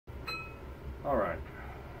Alright.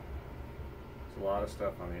 There's a lot of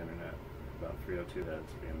stuff on the internet about 302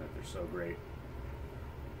 heads, being that they're so great.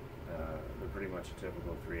 They're pretty much a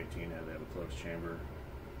typical 318 head. They have a closed chamber,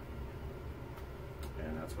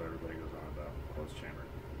 and that's what everybody goes on about, closed chamber.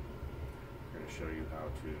 I'm going to show you how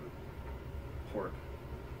to port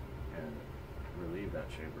and relieve that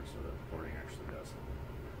chamber so that the porting actually does it.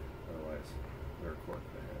 Otherwise, they're corked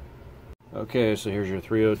the head. Okay, so here's your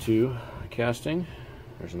 302 casting.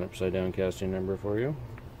 There's an upside down casting number for you.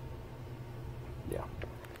 Yeah,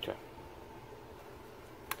 okay.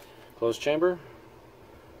 Closed chamber,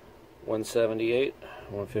 178,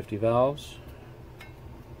 150 valves.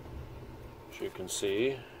 As you can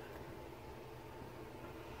see,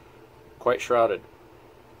 quite shrouded.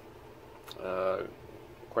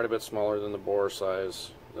 Quite a bit smaller than the bore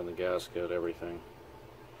size, than the gasket, everything.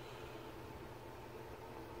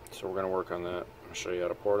 So we're going to work on that. I'll show you how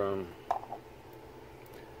to port them.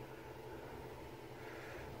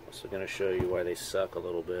 Also going to show you why they suck a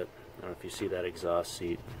little bit. I don't know if you see that exhaust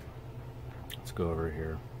seat. Let's go over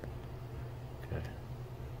here. Okay.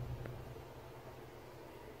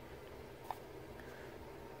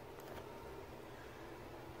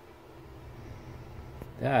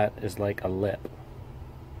 That is like a lip.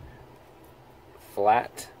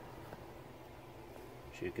 Flat,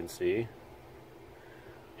 as you can see,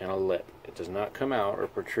 and a lip. It does not come out or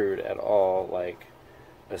protrude at all like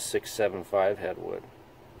a 675 head would.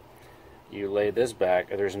 You lay this back,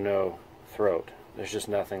 there's no throat. There's just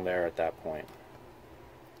nothing there at that point.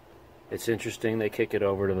 It's interesting they kick it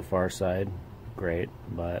over to the far side. Great,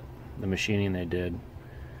 but the machining they did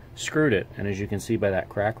screwed it, and as you can see by that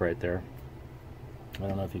crack right there, I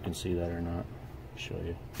don't know if you can see that or not. I'll show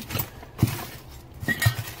you.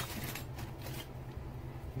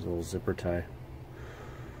 There's a little zipper tie.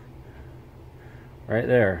 Right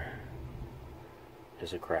there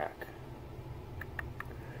is a crack.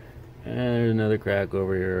 And there's another crack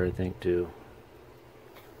over here, I think, too.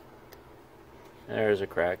 There's a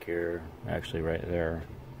crack here, actually right there.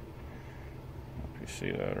 I don't know if you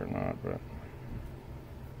see that or not, but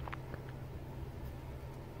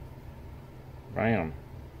bam.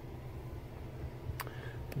 I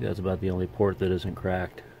think that's about the only port that isn't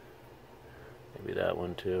cracked. Maybe that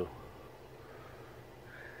one too.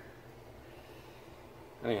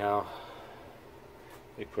 Anyhow,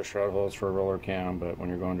 big push rod holes for a roller cam, but when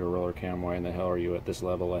you're going to a roller cam, why in the hell are you at this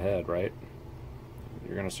level ahead, right?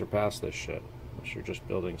 You're going to surpass this shit, unless you're just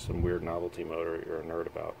building some weird novelty motor you're a nerd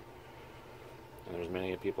about. And there's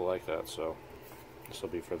many people like that, so this will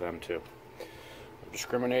be for them too. I'm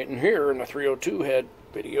discriminating here in the 302 head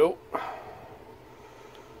video.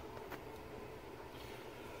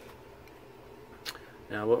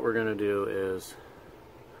 Now what we're going to do is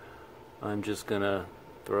I'm just going to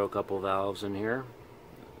throw a couple valves in here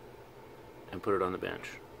and put it on the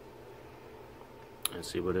bench and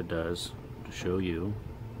see what it does to show you.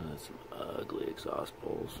 That's some ugly exhaust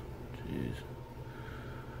bowls. Jeez.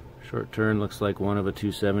 Short turn looks like one of a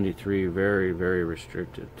 273. Very, very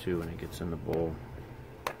restrictive too when it gets in the bowl.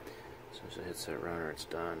 As soon as it hits that runner, it's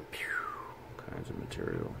done. Pew, all kinds of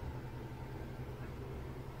material.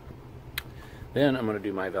 Then I'm going to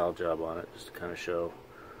do my valve job on it, just to kind of show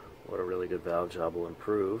what a really good valve job will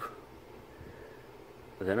improve.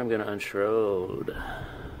 But then I'm going to unshroud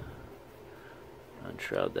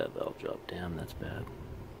that valve job. Damn, that's bad.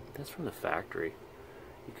 That's from the factory.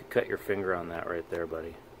 You could cut your finger on that right there,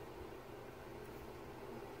 buddy.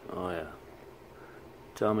 Oh yeah.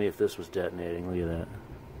 Tell me if this was detonating. Look at that.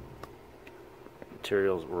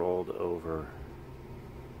 Material's rolled over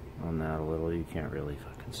on that a little. You can't really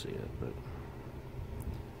fucking see it, but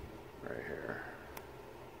right here.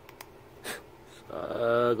 It's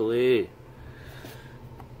ugly.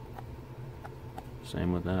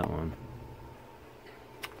 Same with that one.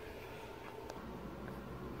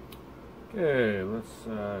 Okay, let's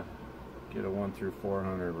get a 1 through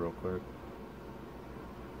 400 real quick.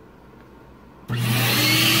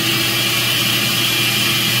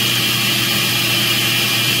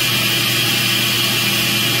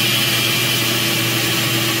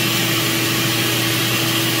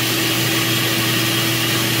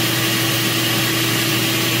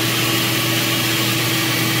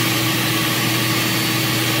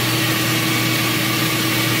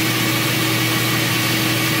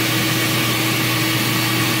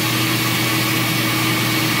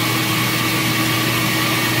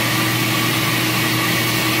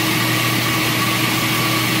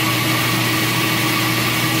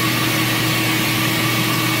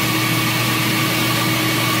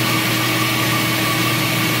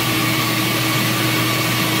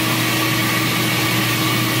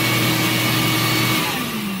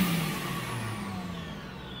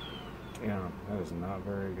 is not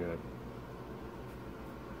very good.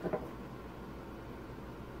 Piece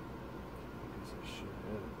of shit.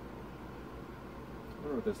 I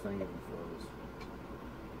wonder what this thing even flows.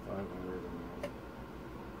 500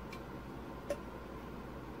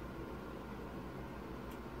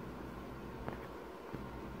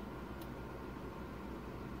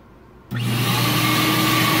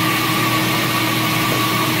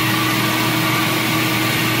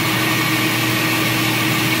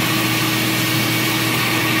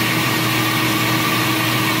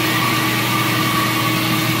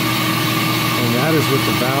 and that is with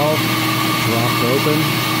the valve dropped open,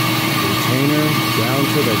 retainer down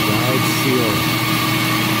to the guide seal.